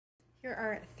Here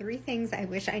are 3 things I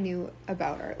wish I knew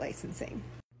about art licensing.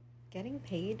 Getting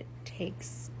paid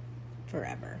takes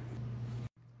forever.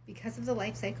 Because of the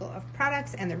life cycle of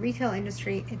products and the retail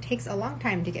industry, it takes a long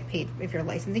time to get paid if you're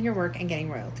licensing your work and getting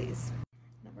royalties.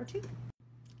 Number 2,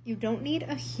 you don't need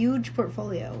a huge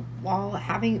portfolio. While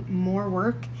having more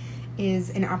work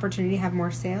is an opportunity to have more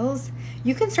sales,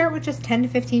 you can start with just 10 to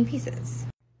 15 pieces.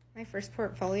 My first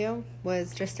portfolio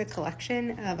was just a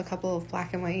collection of a couple of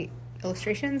black and white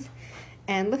illustrations,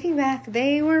 and looking back,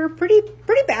 they were pretty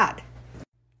bad.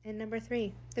 And number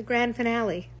 3, the grand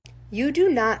finale. You do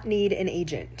not need an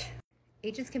agent.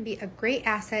 Agents can be a great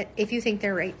asset if you think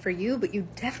they're right for you, but you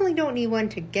definitely don't need one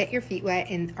to get your feet wet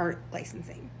in art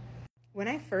licensing. When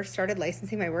I first started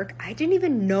licensing my work, I didn't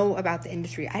even know about the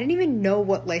industry. I didn't even know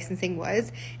what licensing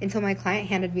was until my client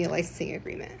handed me a licensing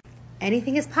agreement.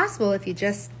 Anything is possible if you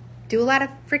just do a lot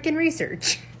of freaking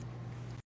research.